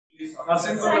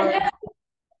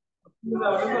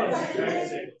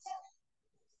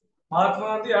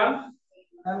Mahatma Gandhi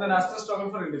and the national struggle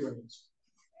for independence.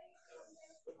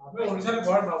 हमें ओडिशा में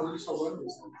बहुत प्रॉब्लम सब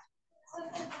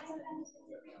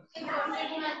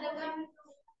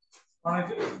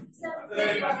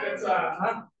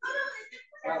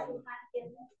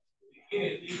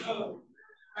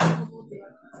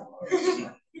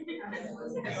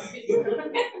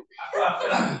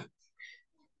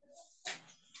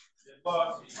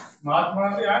Mahatma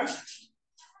Gandhi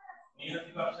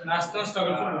and national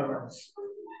struggle for independence.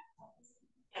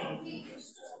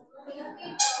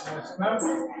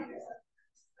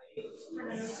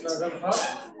 Struggle for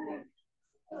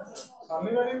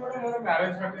शनिवारी बड़ा मेरा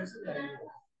मैरिज पार्टी से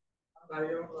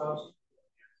भाइयों का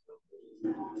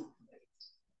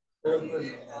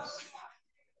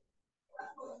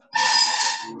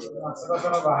अच्छा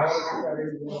थोड़ा बाहर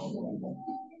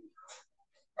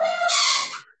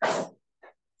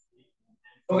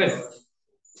ओके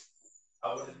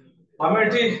हमें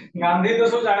ठीक गांधी तो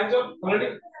सब जाने जो ऑलरेडी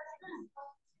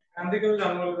गांधी के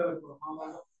जन्म लेते हैं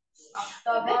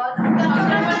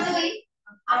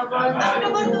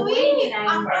अक्टूबर 2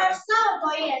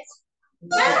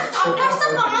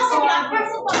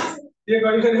 ये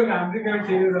कोई करियो गांधी का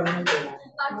ठीक है जन्म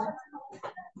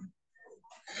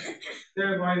ये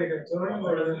कोई देखे चलो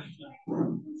बोल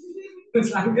रहे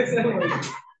सांग कैसे बोल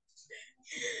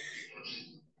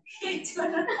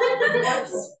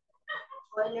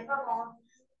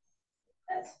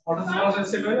और तो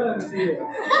से कोई ना ठीक है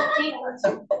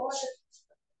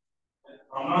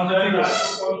हम जाएगा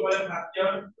कौन बोले भाग्य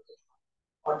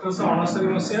 1869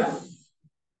 मसीहा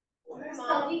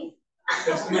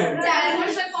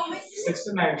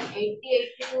 69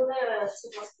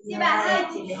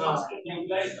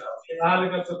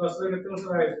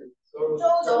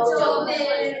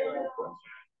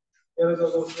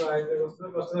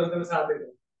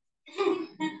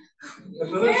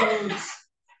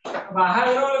 बाहर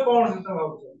कौन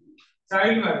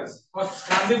चाइल्ड मैरिज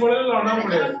गांधी पड़े लंडन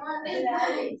पड़े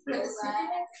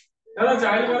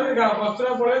चाइल्ड मैरिज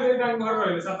बच्चा पड़े घर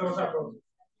रही 7 वर्ष 8 वर्ष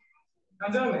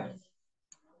जाने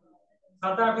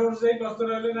 7-8 वर्ष कष्ट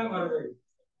रही घर रही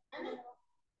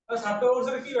 7 वर्ष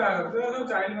की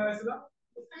चाइल्ड मैरिज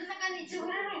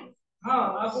हाँ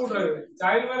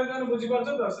चाइल्ड मैरिज मैंने बुझी पार्छ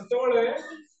तो से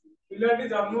पिलाटी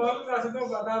जन्म सहित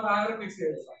बाहर फिक्स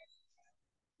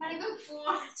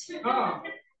हाँ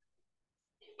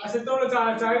से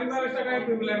चाइल्ड मैरिज टा कहीं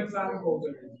प्रिविलेज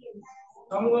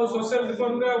तुमको सोशल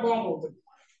रिफॉर्म रे कौन कहते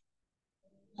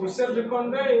सोशल रिफॉर्म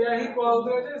रे यही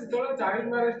कहउतले जे चाइल्ड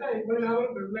मैरिज टा एक भाव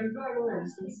प्रिविलेज था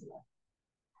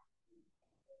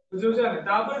बुझे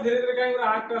तापर धीरे धीरे कहीं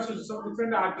एक्ट आसु सब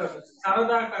डिफरेंट एक्ट आसु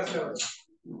शारदा एक्ट आसला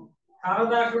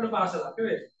शारदा एक्ट गोटे पास होला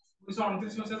केबे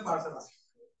 1929 मसिया पास होला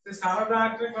से शारदा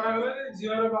एक्ट रे करा गले जे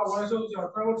जीवर बयस होची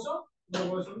 18 वर्ष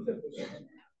बयस होची 23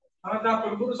 हम ता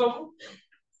पूर्व सब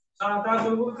ता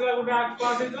पूर्व थिला गोटे एक्ट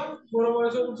पास हेतो मोर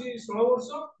बयस होची 16 वर्ष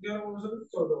जीवर बयस होची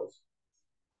 14 वर्ष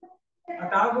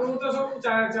ता पूर्व तो सब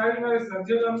चाइल्ड मैरिज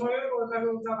जे जन्म ले ता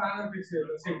बाहर फिक्स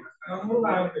हेतो से जन्म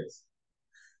बाहर फिक्स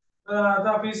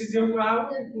the PCGM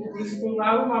principal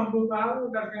भाव मामपुर भाव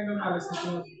that kind of analysis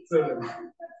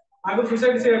आगो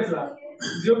सुसाइड से आछला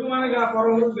जो को माने का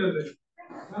परमरु देले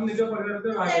हम निज परिवार ते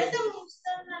भाग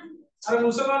अरे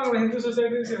मुसलमान हिंदू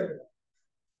सोसाइटी से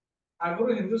आगो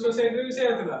हिंदू सोसाइटी से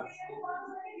आछला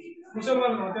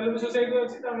मुसलमान तेलुगु सोसाइटी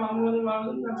अछि त मामू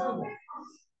मामू नाचो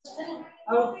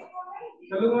आ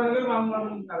तेलुगु माने मामू मामू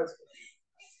नाचो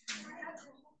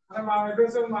अरे मामू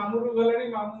से मामू रो गलेनी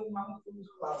मामू मामू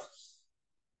सब भाव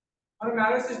और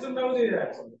मैरिज सिस्टम टा दे जाय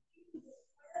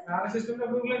मैरिज सिस्टम टा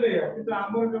प्रोब्लेम दे जाय किंतु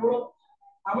हमर केवल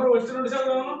हमर वेस्टर्न ओडिसा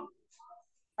जानो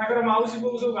ताकर माउसी को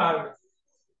सब बाहर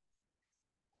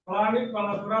फलानी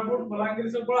कोरापुट बलांगीर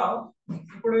सब पळाओ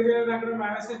पड़े रे ताकर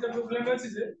मैरिज सिस्टम प्रोब्लेम अछि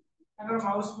जे ताकर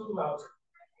माउसी को बाहर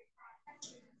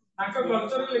ताकर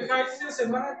कल्चर लिखा अछि जे से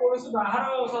माने कोनोसी बाहर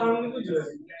सराउंडिंग को जिवे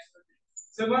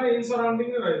से माने इन सराउंडिंग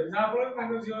रे रहे जा पर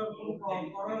ताकर जीव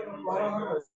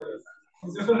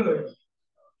पर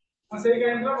से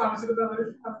काइंड ऑफ मानसिकता धरि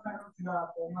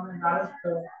माने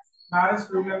मैरिज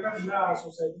प्रोब्लेम का जिला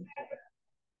सोसाइटी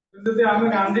जदि हम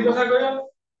गांधी कथा कहया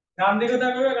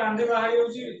गांधी बाहर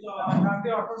होची गांधी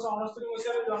 1869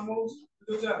 मसिया रे जन्म होची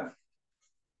बुझा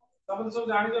तब तो सब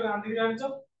जानि जो गांधी जानि छ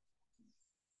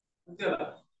बुझला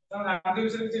तो गांधी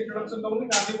विषय के इंट्रोडक्शन दउनी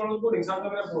गांधी पढो को हिसाब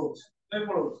करे पढो नहीं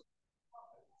पढो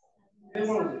नहीं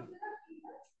पढो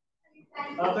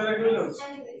ताते रे के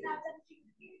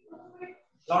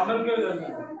लंदन के जाना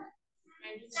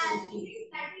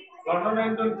लंदन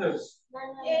 1920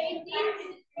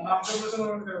 नाम को प्रश्न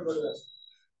कर पड़ेगा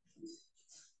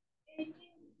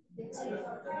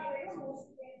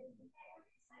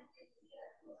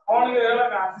कौन ये वाला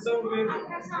गांधी सब ये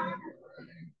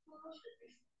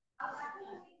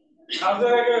अब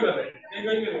जरा क्या करे ये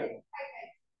कोई करे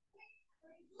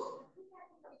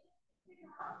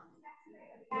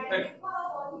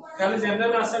खाली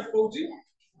जनरल आसेट कहूची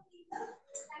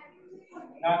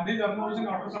गांधी जन्म होइछ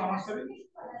 1869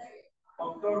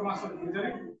 अक्टोबर मास 2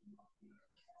 तारिख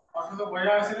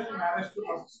 1882 रे मैरिज टू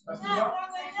कस्तूरबा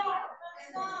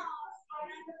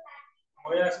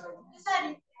 82 सॉरी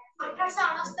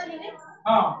 1869 रे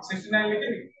हां 69 लिखे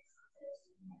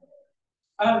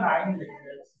हां 9 लिखे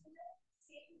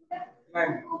 9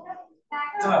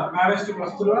 चला मैरिज टू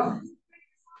कस्तूरबा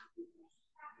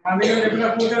गांधी के देखना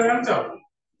पूछा जानছো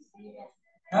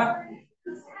हां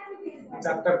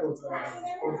चारटा पूछा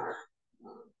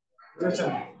बुझछन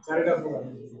चारटा पूछा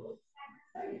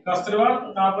कस्तूरबा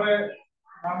तापरे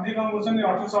गांधी कोन बोलछन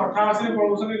 1888 रे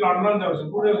पढुछन लंदन जाउछन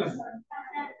पुरे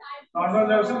लंदन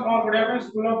जाउछन कोन पढिया पे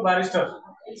स्कूल ऑफ बैरिस्टर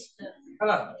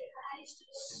हला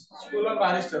स्कूल ऑफ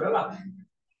बैरिस्टर हला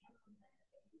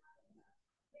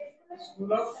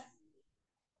स्कूल ऑफ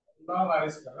लॉ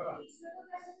बैरिस्टर हला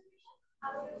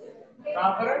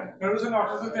तापरे पढुछन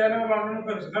 1893 में लंदन में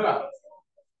पढुछन हला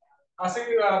आसे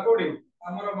कोडी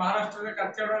हमर महाराष्ट्र रे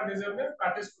काचेडा रिजर्व में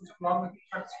प्रैक्टिस कुछ लॉ में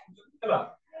प्रैक्टिस कुछ हला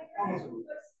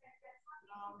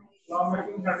लॉ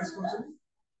मेकिंग प्रैक्टिस कुछ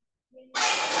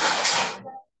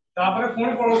तापरे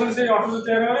पुणी पढुछन से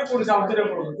 1813 में पुणी साउथ रे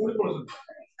पढुछन पुणी पढुछन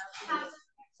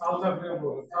साउथ अफ्रीका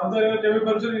पढुछन साउथ अफ्रीका केबे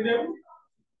पढुछन इंडिया को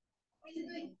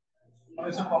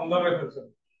 1915 रे पढुछन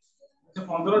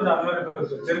 1915 जनवरी रे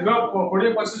पढुछन दीर्घ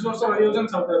 20 25 वर्ष रहि होछन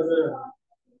साउथ अफ्रीका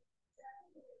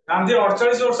गांधी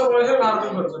 48 वर्ष बयस भारत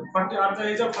में पढुछन 40 earth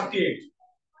as of 48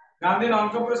 Gandhi non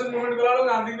corporation movement गलालो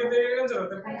Gandhi के देय गेन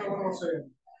 53 वर्ष रे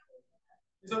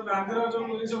ये सब गांधी रो जो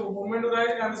मूवमेंट रहा है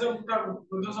गांधी सब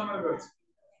वृद्ध समय कर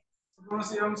कौन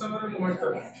सी हम समय मूवमेंट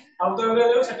कर साउथ अफ्रीका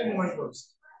जो सेटिंग मूवमेंट कर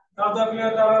साउथ अफ्रीका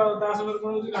दास लोग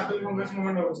कोन कैटल कांग्रेस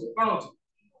मूवमेंट हो कोन हो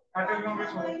cattle Congress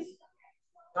movement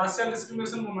राशियल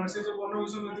discrimination movement से जो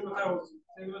कन्वर्सेशन नीति कथा हो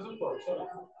सेगुलो सब कर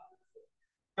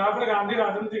तापर गांधी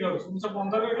राजनीति कर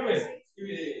 1915 रे केबे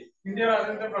इंडिया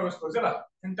राजनीति में प्रवेश कर चला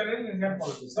इंटर इन इंडियन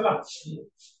पॉलिटिक्स चला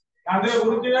गांधी के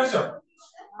गुरु के जानछो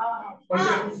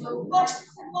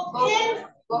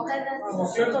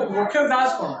गोखले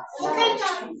दास कौन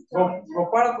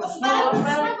गोपाल कृष्ण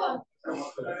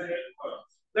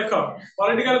देखो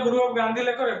पॉलिटिकल गुरु ऑफ गांधी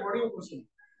लेकर पढ़ियो question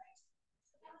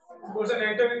question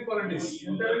enter in politics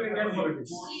enter in Indian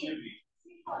politics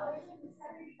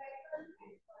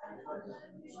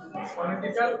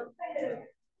political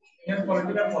Indian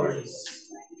politics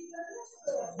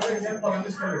Indian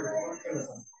politics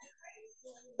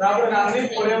तापर गांधी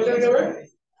पढ़ियो केबे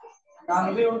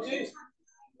गांधी होची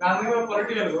गांधी को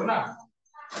पॉलिटिकल गुरु ना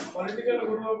पॉलिटिकल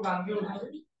गुरु ऑफ गांधी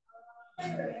होची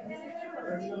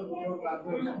political Guru of Gandhi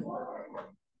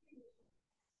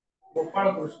Gopal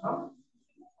Krishna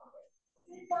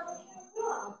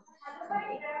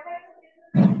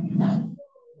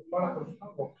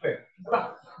Gokhale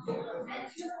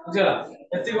बुझला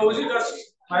एति होची just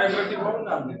biography of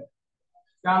Gandhi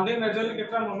Gandhi majorly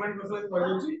केतना मूवमेंट करथले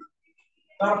कहउची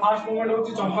तार फर्स्ट मूवमेंट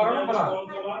होची चंपारण पला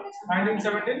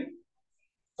 1917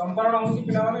 चंपारण होची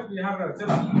पिला माने बिहार रे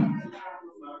चला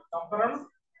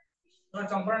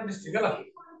चंपारण डिस्ट्रिक्ट हला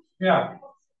बिहार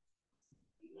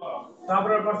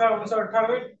तापर कथा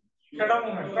 1918 खेड़ा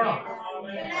मूवमेंट कोन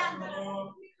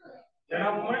खेड़ा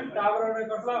मूवमेंट तापर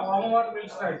कथा अहमदाबाद मिल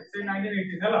स्ट्राइक से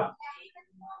 1918 हला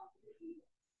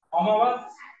अहमदाबाद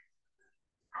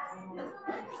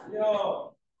यो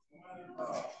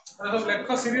तो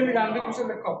लेखो सीरियल गांधी से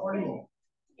लेखो पढ़ियो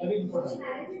वेरी इंपोर्टेंट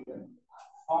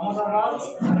अहमदाबाद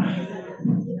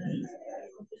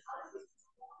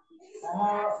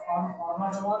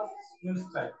मिल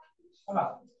स्ट्राइक हला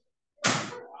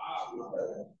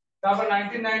तापर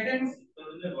 1919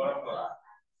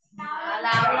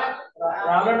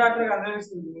 रावला डॉक्टर गांधी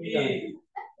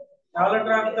रावला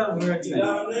डॉक्टर हुए अच्छे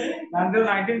गांधी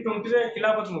 1920 रे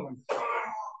खिलाफत मूवमेंट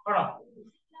कोन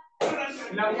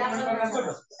खिलाफत मूवमेंट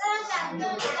का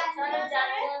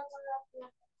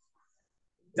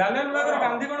जालियन वाला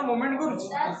गांधी कोन मूवमेंट करूछ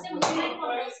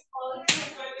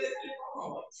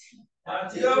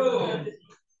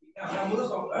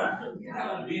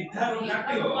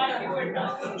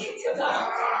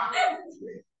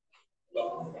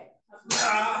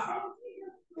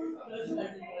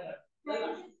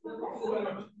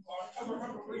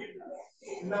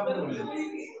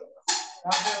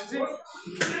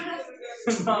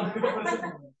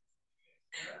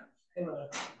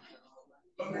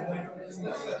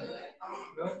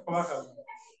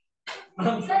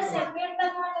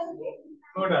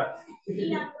कोडा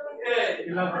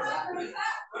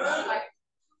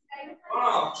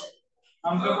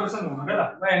हम प्रिपरेशन होगा ना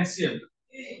एनसीएल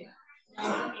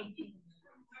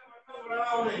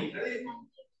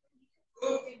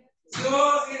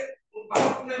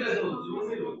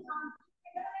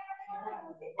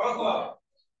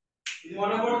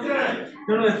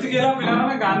ତେଣୁ ଏତିକି ହେଲା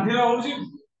ପିଲାମାନେ ଗାନ୍ଧୀର ହଉଛି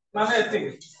ମାନେ ଏତିକି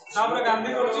ତାପରେ ଗାନ୍ଧୀ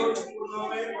କରୁଛି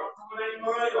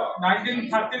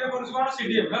 1930 ରେ କରୁଛି କଣ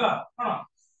ସିଡିଏମ ହେଲା କଣ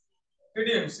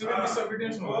ସିଡିଏମ ସିଭିଲ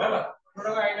ଡିsobedience movement ହେଲା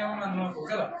ଯୋଉଟା ଆଇନ ମାନ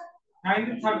କହୁଛି ହେଲା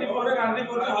 1934 ରେ ଗାନ୍ଧୀ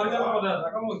କରୁଛି ହରିଜନ ପଦଯାତ୍ରା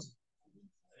କଣ କହୁଛି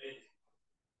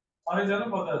हरिजन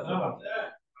पदयात्रा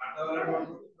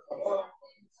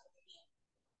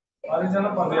हरिजन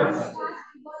पदयात्रा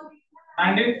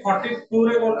 1942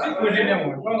 रे करछि क्विट इंडिया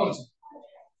मूवमेंट कोन करछि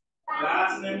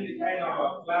क्लास नेम लिखाइ न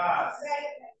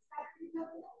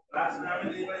क्लास नाम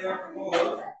लिखाइ को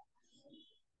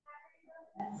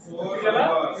सोला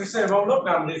इट्स अबाउट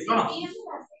गांधी कोन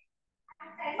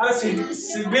अरे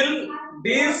सिविल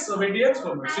डिसोबीडियंस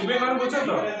मूवमेंट सिविल मान बुझो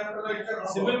तो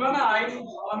सिविल मान आइन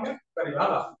उल्लंघन करिया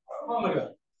हला कोन लगा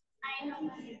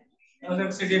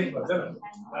आइन सीडीएम पर चलो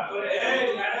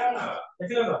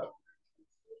देखिलो तो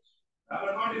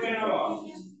तापर कोन डिफाइन हो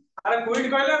अरे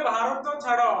क्विट कहले भारत तो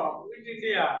छाड़ो क्विट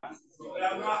इंडिया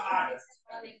प्रोग्राम आर्ट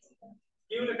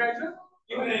क्यों लिखा है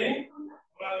क्यों नहीं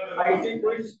आईटी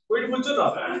क्विट बुझो तो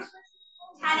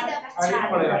छाड़ी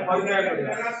पड़ेगा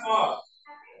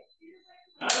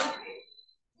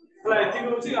बोला एथि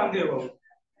होची गांधी बाबू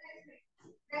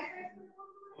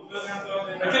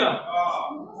देखिला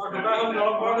और ढोका हम नळ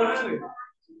पड़ होची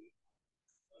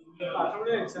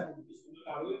पाठवडे इच्छा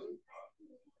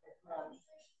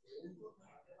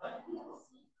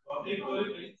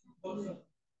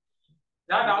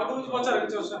जा डाउट होची पचार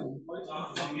किछ असन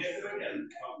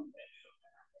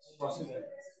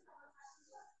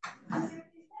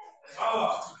हां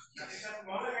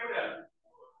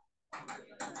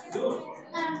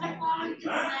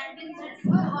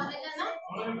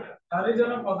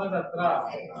हरिजन पदयात्रा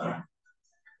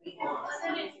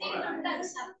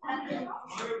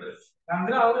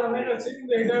गांधी और अनेक अछि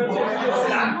कि एटा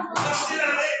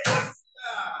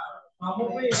हमु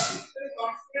पे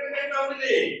कॉन्फिडेंट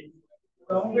होली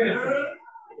हमु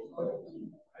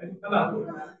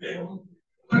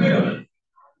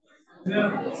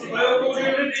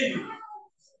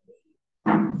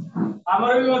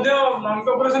हमर भी मध्य non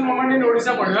corporation movement in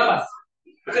Odisha पढला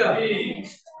बुझला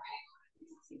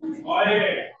ओए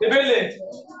देबेले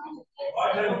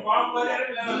ओए कौन करे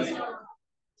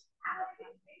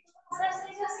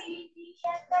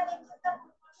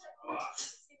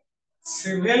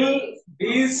सिविल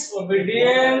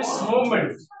डिसोबीडियंस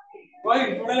मूवमेंट कोई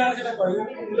पढला सेटा कोई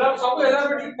मतलब सब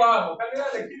एलाबोरेटली पा हो खाली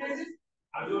लिखि दे छी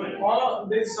all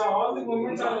this all the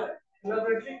movements are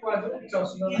elaborately quadruple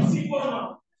chaucer इसी को ना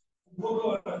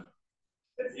वो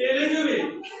तेरे जो भी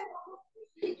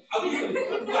अभी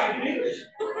तो आई नहीं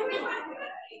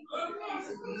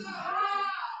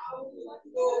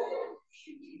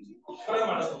खड़ा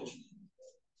मारो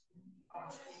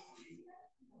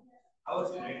आवाज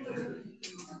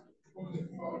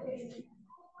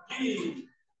की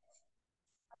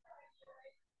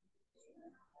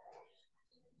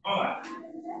हां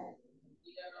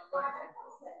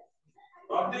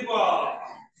प्रदीप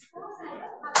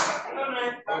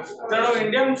तेणु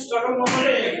इंडियन स्ट्रगल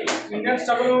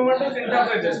मूवमेंट तीनटा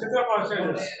फेजेस केते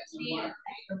परसेंटेज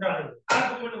तीनटा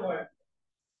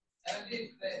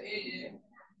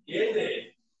ये दे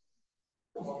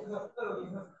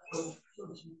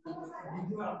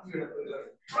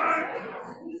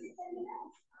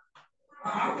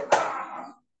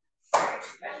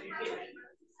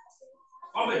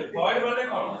अबे बॉय बोले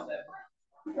कौन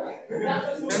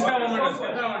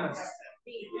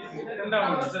तीनटा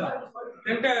मूवमेंट चला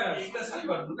तीनटा एकटा सही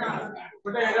कर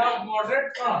बेटा एरा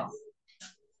मॉडरेट कौन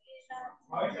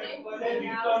बॉय बोले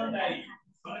रिटर्न टाइम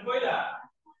माने कोइला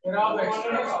एरा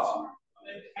एक्सट्रा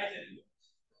माने दिखाई दे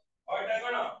बॉय टा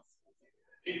कोन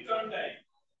return time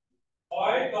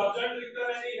boy doesn't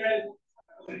return any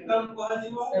help return कोहा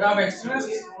जीवो era extra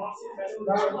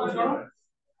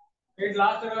at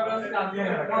last era Gandhi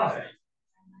है कोन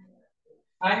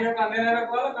आइए गांधी ने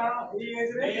कहला कारण ई एज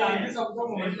रे गांधी शब्द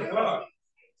मूवमेंट कहला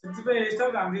सिद्धि पे एज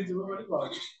गांधी जीव बोली कहला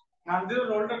गांधी रो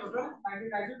रोल टा टोटल 1990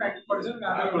 गांधी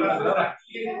रोल टा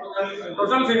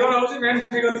टोटल फिगर होची मेन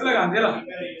फिगर थला गांधी हला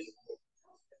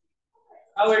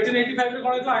आ 1885 रे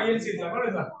कोन था आईएनसी था कोन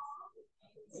था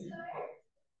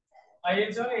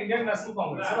आईएनसी इंडियन नेशनल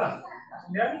कांग्रेस हला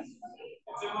इंडियन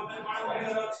से मते कोन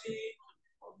बनेर अछि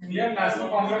इंडियन नेशनल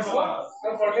कांग्रेस को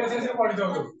तो पॉलिटिक्स से पढ़ि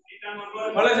जाओ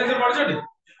भले से पढ़छटी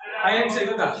आईएनसी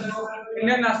का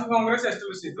इंडियन नेशनल कांग्रेस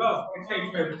एस्टैब्लिश तो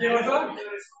के मतलब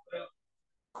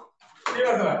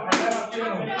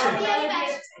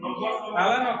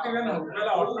Alan Octavian हो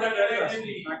पहला ऑटो है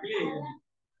नकली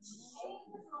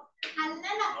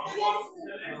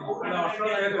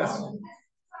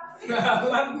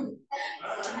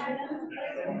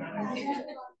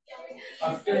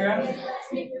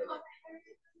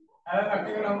Alan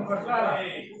Octavian हम करला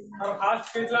और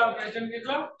फास्ट कितला प्रेजेंट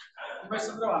कितला उमेश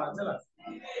चंद्र वाला चला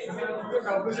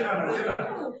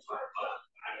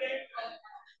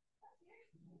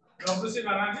डब्ल्यूसी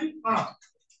बनाजी हां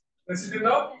प्रेसिडेंट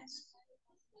ऑफ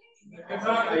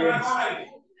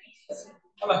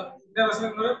हला इधर असले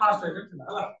नरे फास्ट है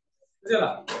हला बुझला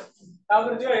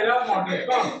तापर जो एरा मॉडरेट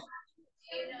कोन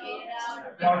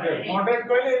मॉडरेट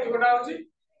कहले एटा होची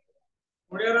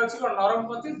ओडिया रे अछि कोन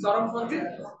नरमपंथी चरमपंथी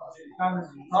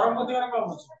नरमपंथी माने कोन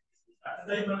होची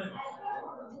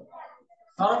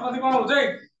नरमपंथी कोन हो जाय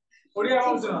ओडिया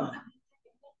होची ना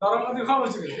नरमपंथी कोन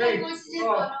होची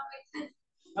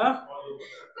हां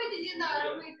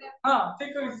हां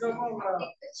ठीक है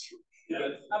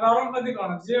नरमपंथी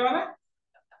कोन जे माने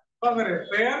कोन करे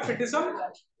प्रेयर पिटिशन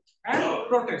एंड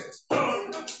प्रोटेस्ट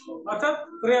अर्थात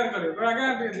प्रेयर करे तो आगे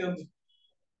आगे दियंती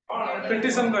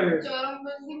पिटिशन करे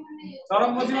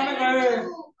चरमपंथी माने कहे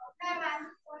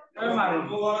मारी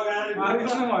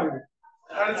मारी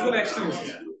दैट इज एक्सट्रीमिस्ट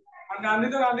और गांधी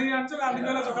तो गांधी जानছো गांधी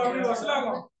कहला सकाळ उठी बसला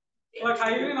को ओला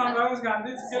खाइबी नॉन वायलेंस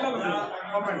गांधी केला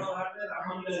गवर्नमेंट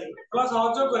प्लस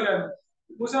सहयोग करिया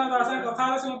मुसा दासा कथा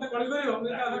से मते कळी करियो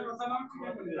मैं दासा कथा नाम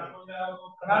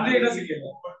गांधी एटा सिखेला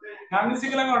गांधी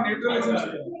सिखेला को न्यूट्रलिज्म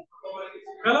सिखेला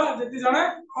कहला जति जणे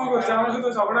कोन कर हम से तो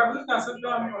झगड़ा कर तासे तो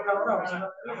हम कथा बडा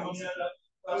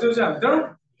बुझु जा जणु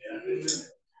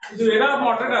जो एरा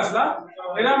मॉडरेट असला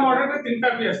एरा मॉडरेट तीनटा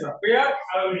पी असला prayer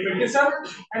petition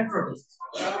and protest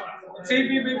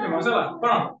CPP मसला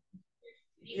कोन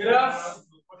एरा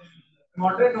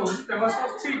मॉडरेट हो famous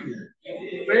for CP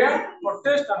prayer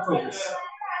protest and protest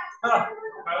हां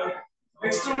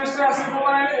एक्सट्रीमिस्ट आसी को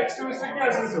माने एक्सट्रीमिस्ट की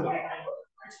आसी सब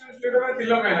एक्सट्रीमिस्ट लीडर में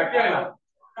तिलक है क्या है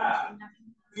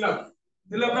तिलक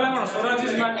तिलक कहला कोन स्वराज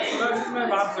इज माय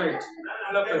बात राइट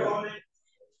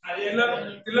तिलक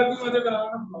तिलक भी मते कहला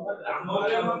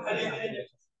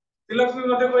तिलक भी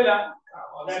मते कहला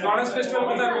गणेश फेस्टिवल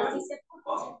कथा कहला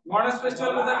गणेश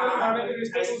फेस्टिवल कथा कहला माने के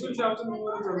रिश्ते कुसुम से आउछ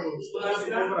मोर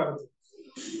जरूर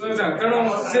तो जान तेणु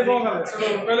से कोन कहले से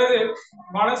कहले जे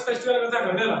गणेश फेस्टिवल कथा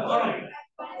कहला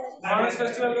गणेश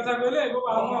फेस्टिवल कथा कहले एगो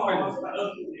बात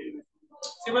कहले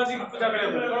शिवाजी की पूजा करे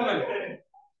कोन कहले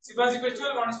शिवाजी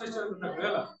फेस्टिवल गणेश फेस्टिवल कथा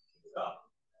कहला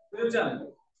बुझ जान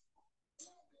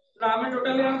तो हमें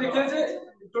टोटली हम देखले जे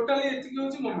टोटली एतिकी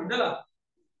होची मूवमेंट हला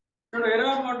तो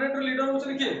एरा मॉडरेट लीडर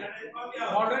होची के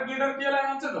मॉडरेट लीडर केला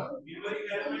जानछ तो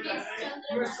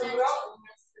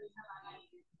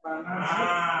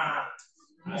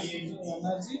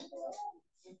एनर्जी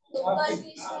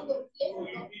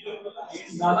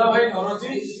दादा भाई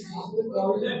नरोजी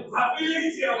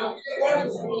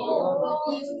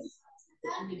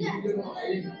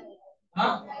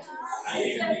हां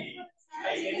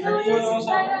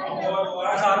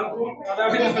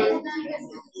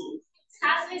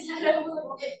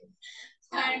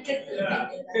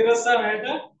फिरोसा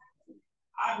मेहता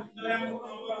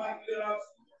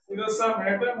फिरोसा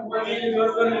मेहता मोबाइल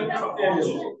यूज कर सकते हैं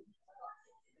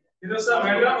फिरोसा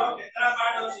मेहता केतना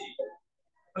पार्ट अछि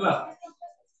हला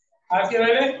आके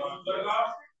रहले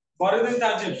बरदिन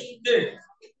ताजिब के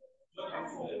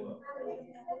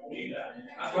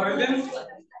बरदिन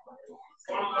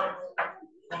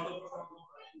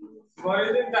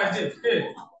बरदिन ताजिब के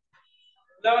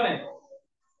लाने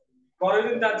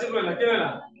बरदिन ताजिब होला के होला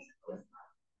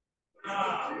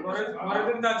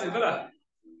बरदिन ताजिब होला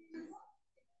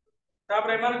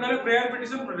तापर एमान करे प्रेयर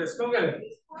पिटिशन प्रोटेस्ट कोन करे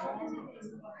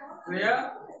प्रेयर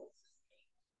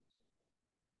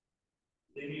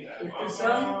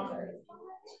पिटिशन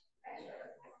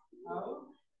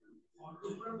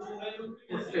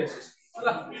प्रोटेस्ट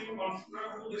होला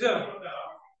बुझा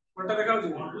कोनटा देखाउ छी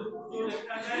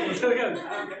कोनटा देखाउ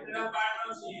केतना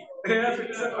पार्ट अछि प्रेयर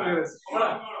पिटिशन प्रोटेस्ट होला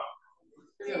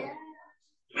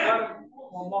यार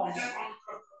मम्मा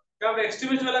कब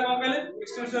एक्सट्रीमिस्ट वाला कौन कहले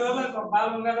एक्सट्रीमिस्ट वाला बाल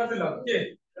गंगाधर तिलक के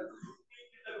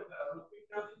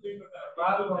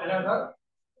बाल गंगाधर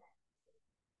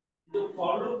जो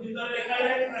फॉलो भीतर लिखा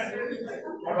है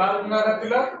बाल गंगाधर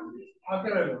तिलक आके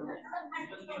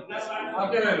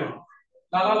रहलो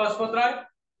लाला लाजपत राय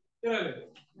के रहले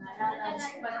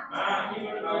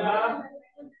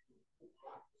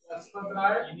लाजपत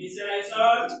राय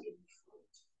इनिशियलाइजेशन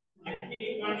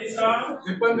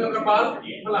विपिन चंद्र पाल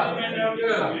हला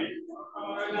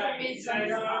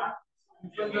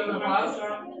Influencer पाल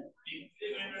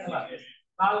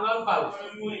लाल लाल पाल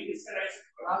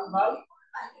लाल लाल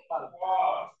पाल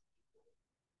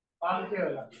पाल क्या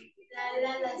होगा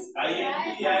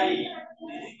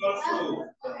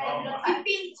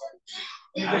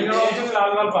ये लाल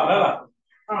लाल पाल है ना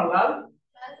हाँ लाल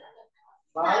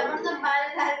लाल मतलब बाल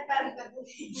लाल पाल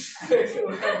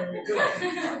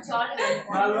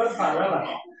लाल लाल पाल है ना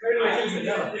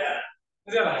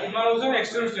বুঝলা তোমার ওজন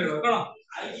এক্সট্রিম স্টেট হবে কোন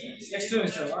এক্সট্রিম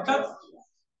স্টেট অর্থাৎ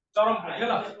চরম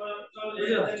বুঝলা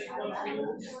বুঝলা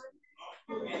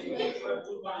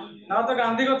না তো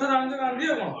গান্ধী কথা জানছো গান্ধী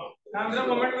কোন গান্ধীর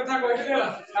মুভমেন্ট কথা কইতে ହେଲା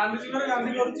গান্ধীজি করে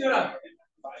গান্ধী করছি ହେଲା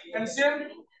NCN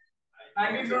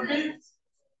 1920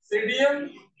 CDM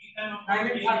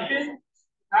 1930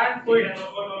 and quit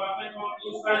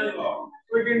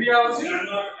India হচ্ছে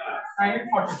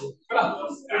 1942 ହେଲା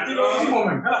ଏଠି ରହୁଛି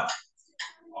ମୁଭମେଣ୍ଟ ହେଲା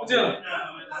ବୁଝିଲ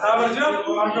ତାପରେ ଯେ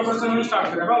କଣ୍ଟ୍ରୋଭର୍ସି ରୁ ଷ୍ଟାର୍ଟ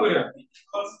କରିବା କଣ କରିବା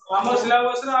ଆମ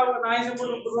ସିଲାବସ ରେ ଆଉ ନାହିଁ ସେ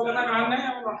ପୂର୍ବ କଥା କାହିଁ ନାହିଁ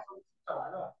ଆମ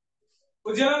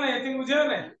ବୁଝିଲା ନାହିଁ ଏତିକି ବୁଝିଲା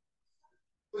ନାହିଁ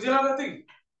ବୁଝିଲା ତ ଏତିକି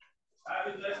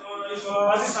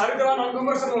ଆଜି ସାରି ଦେବା ନନ୍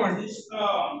କମର୍ସିଆଲ ମୁଭମେଣ୍ଟ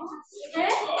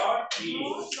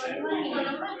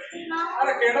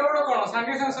अरे केडा बड़ा कोन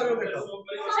संगे संग सर देखो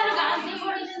सर गांधी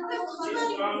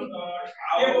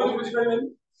ये बहुत बुझ पाइबे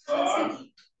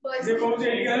जे कहू जे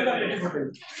एडी गाली ता पेटी फटे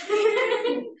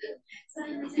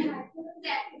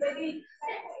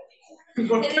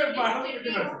गोटे बाण पेटी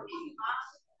फटे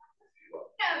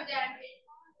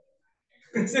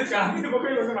से गांधी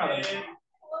पकड़ लोग मार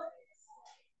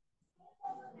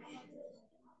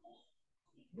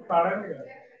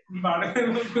बाड़े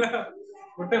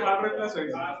गोटे बाड़े क्लास हो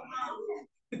गया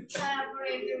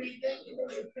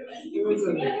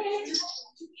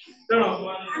चलो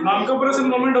नॉन कॉर्पोरेशन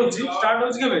मूवमेंट होची स्टार्ट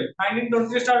होची केबे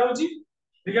 1920 स्टार्ट होची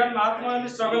begin Mahatma Gandhi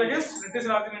struggle against British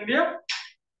Raj in India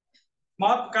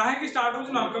मत काहे की स्टार्ट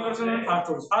होची non corporation movement fast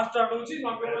start होची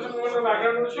नॉन कॉर्पोरेशन मूवमेंट रो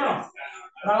बैकग्राउंड होची कोन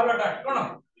राहुल अटैक कोन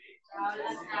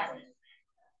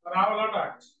राहुल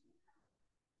अटैक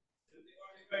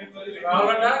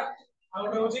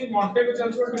आउट होची मॉन्टेगू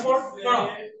चेंसफोर्ड रिपोर्ट कोन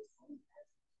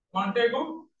मॉन्टेगू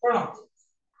कोन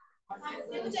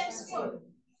मॉन्टेगू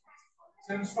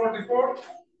चेंसफोर्ड रिपोर्ट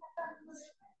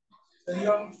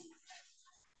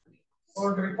और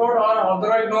रिपोर्ट और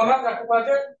अदरवाइज नोन एज ताकू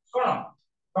बाजे कोन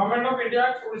गवर्नमेंट ऑफ इंडिया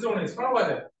 1919 कोन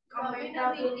बाजे गवर्नमेंट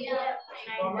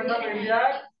ऑफ इंडिया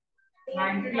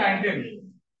 1919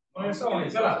 1919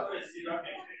 चला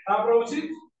तापर होची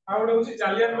आउट होची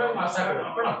जालियनवाला मैसाकर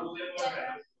कोन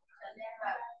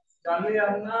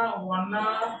जालियनवाला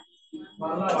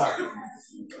बाग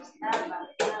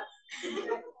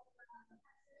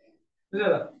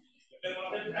बुझला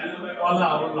वाला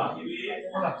वाला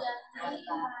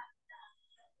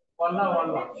वाला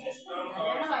वाला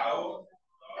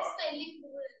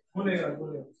भूलेगा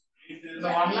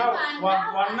वाला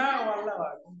वाला वाला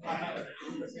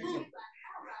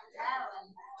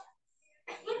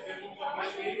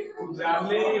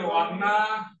जाली वाला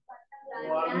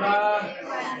वाला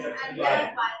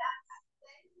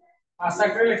आशा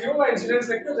कर लिखियो इंसिडेंट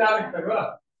लिखियो जा लिखियो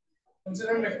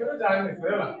इंसिडेंट लिखियो जा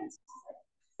लिखियो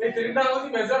ये तीनटा होची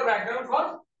major background for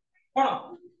cone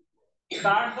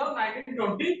start the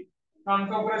 1920 non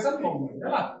corporation movement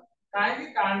हैला काहे की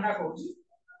कांडा कहूची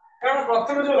कारण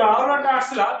प्रथम जो रावलट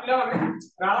आसला पिला माने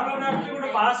रावलट एक्ट गुड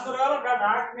पास करवाला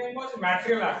डाक name was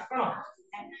material act cone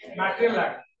material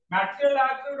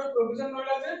act good provision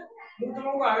रहला जे मु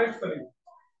तुमको अरेस्ट करी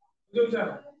बुझौ छ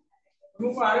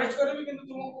तुमको अरेस्ट करबी किंतु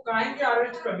तुमको काहे की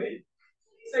अरेस्ट करबी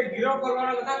से गिरफ्त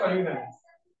करवाना कथा कहिबी ना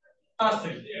फर्स्ट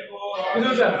थिंग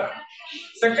बुझौ छ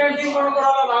सेकंड थिंग कोन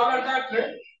कराला रावलट एक्ट रे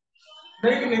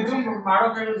नहीं निधुम मारो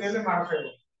केलो जेल मारो केलो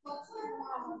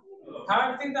थर्ड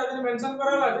थिंग तादे मेंशन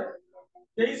कराला जे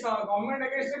केही गवर्नमेंट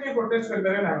अगेंस्ट के प्रोटेस्ट कर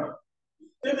करे ना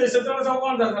ये देश तो सब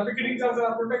कोन था पिकेटिंग चलता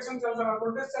प्रोटेक्शन चलता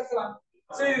प्रोटेस्ट चलता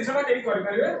से दिसना केही कर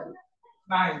परिबे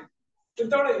नाही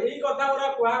जेतबे एही कथा उरा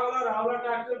कुआ गला रावलट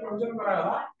एक्ट रे प्रोविजन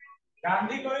कराला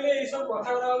गांधी कहले ए सब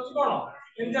कथा उरा होची कोन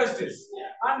injustice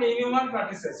and inhuman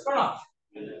practices cone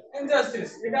injustice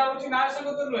एटा होची न्याय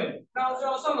संगत नय ना होची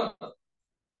असंगत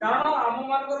कारण आम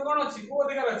मानकर कोन अछि को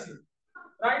अधिकार अछि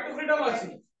राइट टू फ्रीडम अछि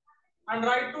एंड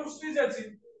राइट टू स्पीच अछि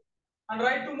एंड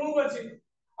राइट टू मूव अछि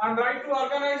and right to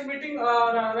organise meeting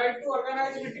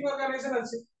organisation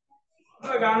अछि तो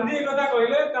गांधी ए कथा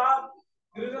कहले ता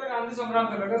धीरे धीरे गांधी संग्राम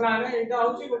कले ना ना एटा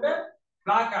होची गोटे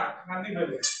ब्लैक एक्ट गांधी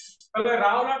कहले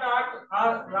रावलट एक्ट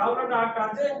आज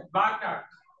ब्लैक एक्ट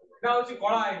एटा होची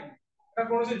कला आईन एटा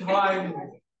कोनसी धला आईन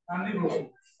गांधी बोल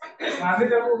गांधी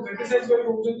जब क्रिटिसाइज कर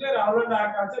बोलछन जे रावलट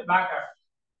एक्ट आज ब्लैक एक्ट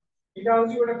एटा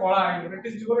होची गोटे कला आईन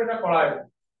ब्रिटिश जुगर एटा कला आईन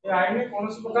ए आईन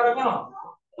कोनसी प्रकार कोन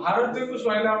भारत को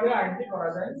सोइला बे आईडी करा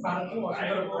जाए भारत को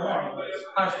वसुंधरा को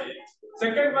फर्स्ट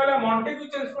सेकंड पहला मॉन्टेग्यू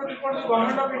ट्रांसपोर्ट रिपोर्ट जो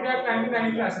गवर्नमेंट ऑफ इंडिया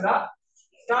 1990 में आसला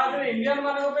तादे इंडियन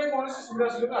माने पे कोन सुविधा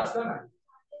सुविधा आसला ना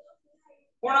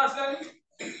कोन आसला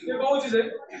ये कहू जे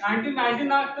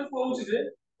 1919 एक्ट तो कहू जे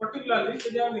पर्टिकुलरली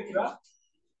से हम लिखिबा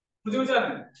बुझौ छ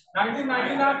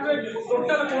 1919 एक्ट रे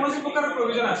टोटल कोन से प्रकार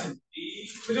प्रोविजन आसे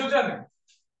बुझौ छ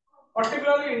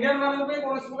पर्टिकुलरली इंडियन माने पे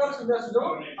कोन से प्रकार सुविधा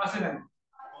सुविधा आसे ना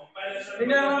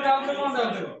इंडियन मान जाउते कोन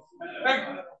जाउते राइट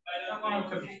कोन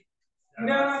जाउते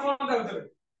इंडियन मान कोन जाउते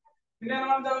इंडियन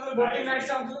मान जाउते वोटिंग राइट्स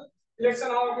जाउते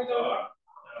इलेक्शन हो के जाउते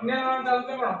इंडियन मान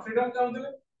जाउते कोन फ्रीडम जाउते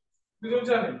बुझौ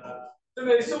छ तो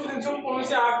ए सब दिन सब कोन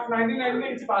से एक्ट 1990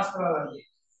 में पास करा लागे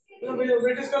तो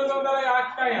ब्रिटिश कल्चर द्वारा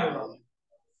एक्ट काई आलो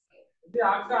ये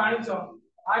एक्ट आनी छ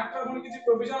एक्ट रो कोन किछि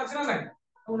प्रोविजन अछि ना नहीं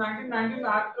तो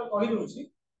 1919 एक्ट रो कहि दोछि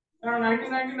कारण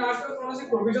 1919 एक्ट रो कोन से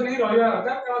प्रोविजन ही रहइबा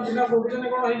दरकार कारण बिना प्रोविजन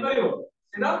कोन होई परिबो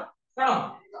सेटा कोन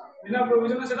बिना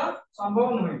प्रोविजन सेटा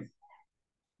संभव नहुई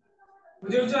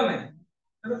बुझियो छ नहीं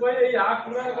तो कोई ए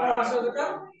एक्ट रो कोन आसे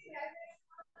दरकार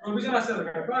प्रोविजन आसे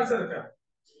दरकार कोन आसे दरकार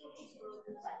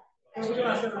प्रोविजन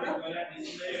आसे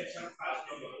दरकार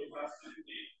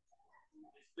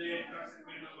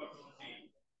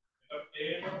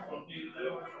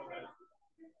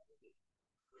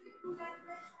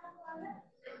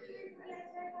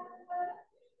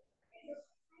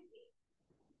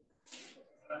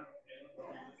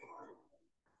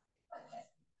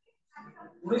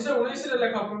उन्नीस रे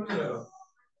लेखा प्रोविजन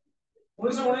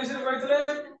 1919 रे कहथिले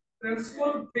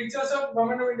principal features of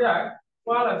government of India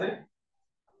Cola जे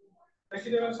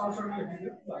देखि देबे शॉर्ट शॉर्ट लिखि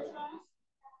दे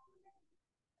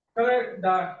तबे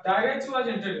डायरेक्ट वाज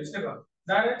इंट्रोड्यूस देखो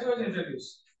direct was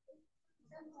introduce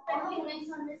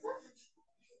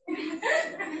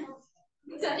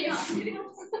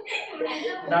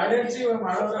direct ji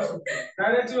माडोरा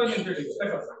direct was introduce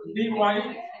देखो D Y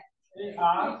A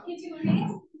R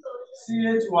C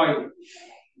H Y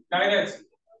direct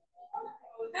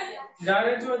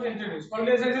direct was introduce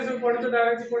college से सब पढ़ी तो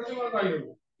डायरेक्ट पढ़ी तो कहियो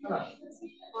हला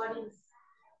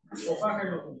sofa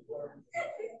खाइलो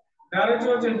direct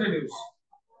was introduce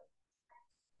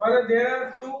but there are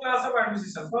two class of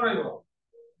administration कौन रहइबो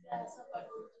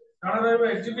कौन रहइबो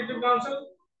एग्जीक्यूटिव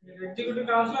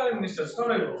काउंसिल और मिनिस्टर्स कौन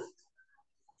रहइबो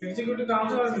एग्जीक्यूटिव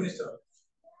काउंसिल और minister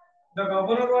the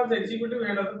governor was the executive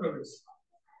head of the province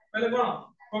पहले कौन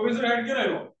प्रोविंस रे हेड के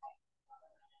रहइबो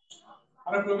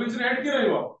अरे प्रोविंस रे हेड के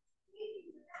रहइबो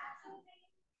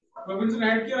प्रोविंस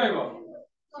रे हेड के रहइबो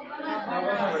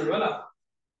गवर्नर रहइबो ला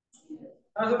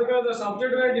तासे देखो the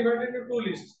subject way divided into two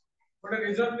list गोटे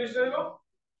रिजर्व लिस्ट रहइबो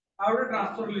और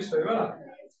ट्रांसफर लिस्ट होइबा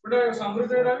गोटे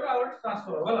समृद्ध रहइबा और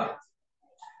ट्रांसफर होबा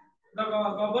the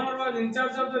governor was in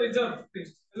charge of the reserve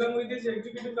list along with his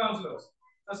executive councillors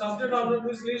the subject of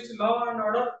this list law and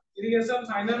order irrigation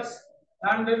finance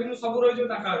land revenue सब रहिजो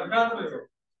ताका कात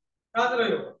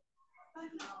रहियो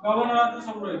governor हाथ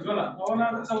सब रहिजो होला गवर्नर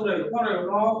हाथ सब रहियो कोन रहियो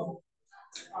लॉ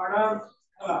ऑर्डर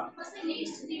होला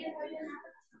लिस्ट दिले कहले ना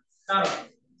तार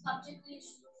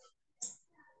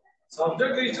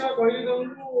सब्जेक्ट लिस्ट में कोई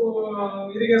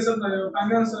तुमको इरिगेशन रहियो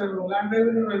फाइनेंस रहियो लैंड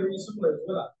रेवेन्यू रहियो सब रहियो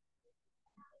होला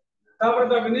तापर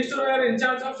the minister where in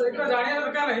charge of एकरा जानिया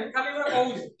दरकार है खाली हमरा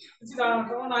कहू छी किछि जान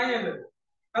तो नाही हेले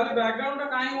खाली बैकग्राउंड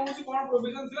काई होउ छी कोन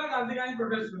प्रोविजन थिला गांधी काई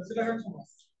प्रोटेस्ट करे सेटा का सुनो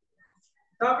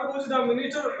तापर कहू छी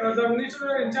the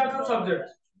minister in charge of subject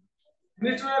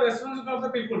minister where responsible of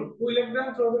the people who elect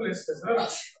them through the list होला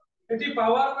एटी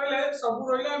पावर पहले सब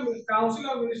रहिला काउंसिल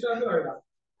और मिनिस्टर के रहिला